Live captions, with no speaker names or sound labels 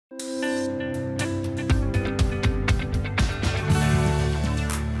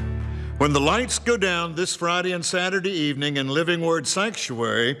When the lights go down this Friday and Saturday evening in Living Word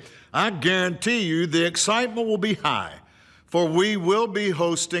Sanctuary, I guarantee you the excitement will be high, for we will be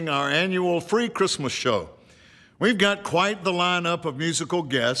hosting our annual free Christmas show. We've got quite the lineup of musical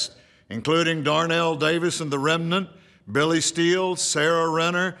guests, including Darnell Davis and the Remnant, Billy Steele, Sarah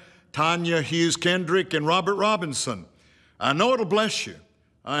Renner, Tanya Hughes Kendrick, and Robert Robinson. I know it'll bless you.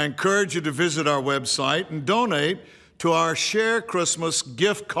 I encourage you to visit our website and donate to our Share Christmas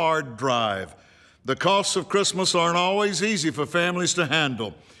gift card drive. The costs of Christmas aren't always easy for families to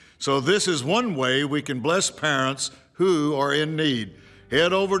handle, so this is one way we can bless parents who are in need.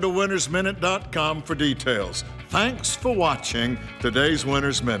 Head over to winnersminute.com for details. Thanks for watching today's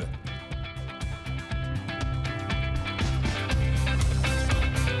Winner's Minute.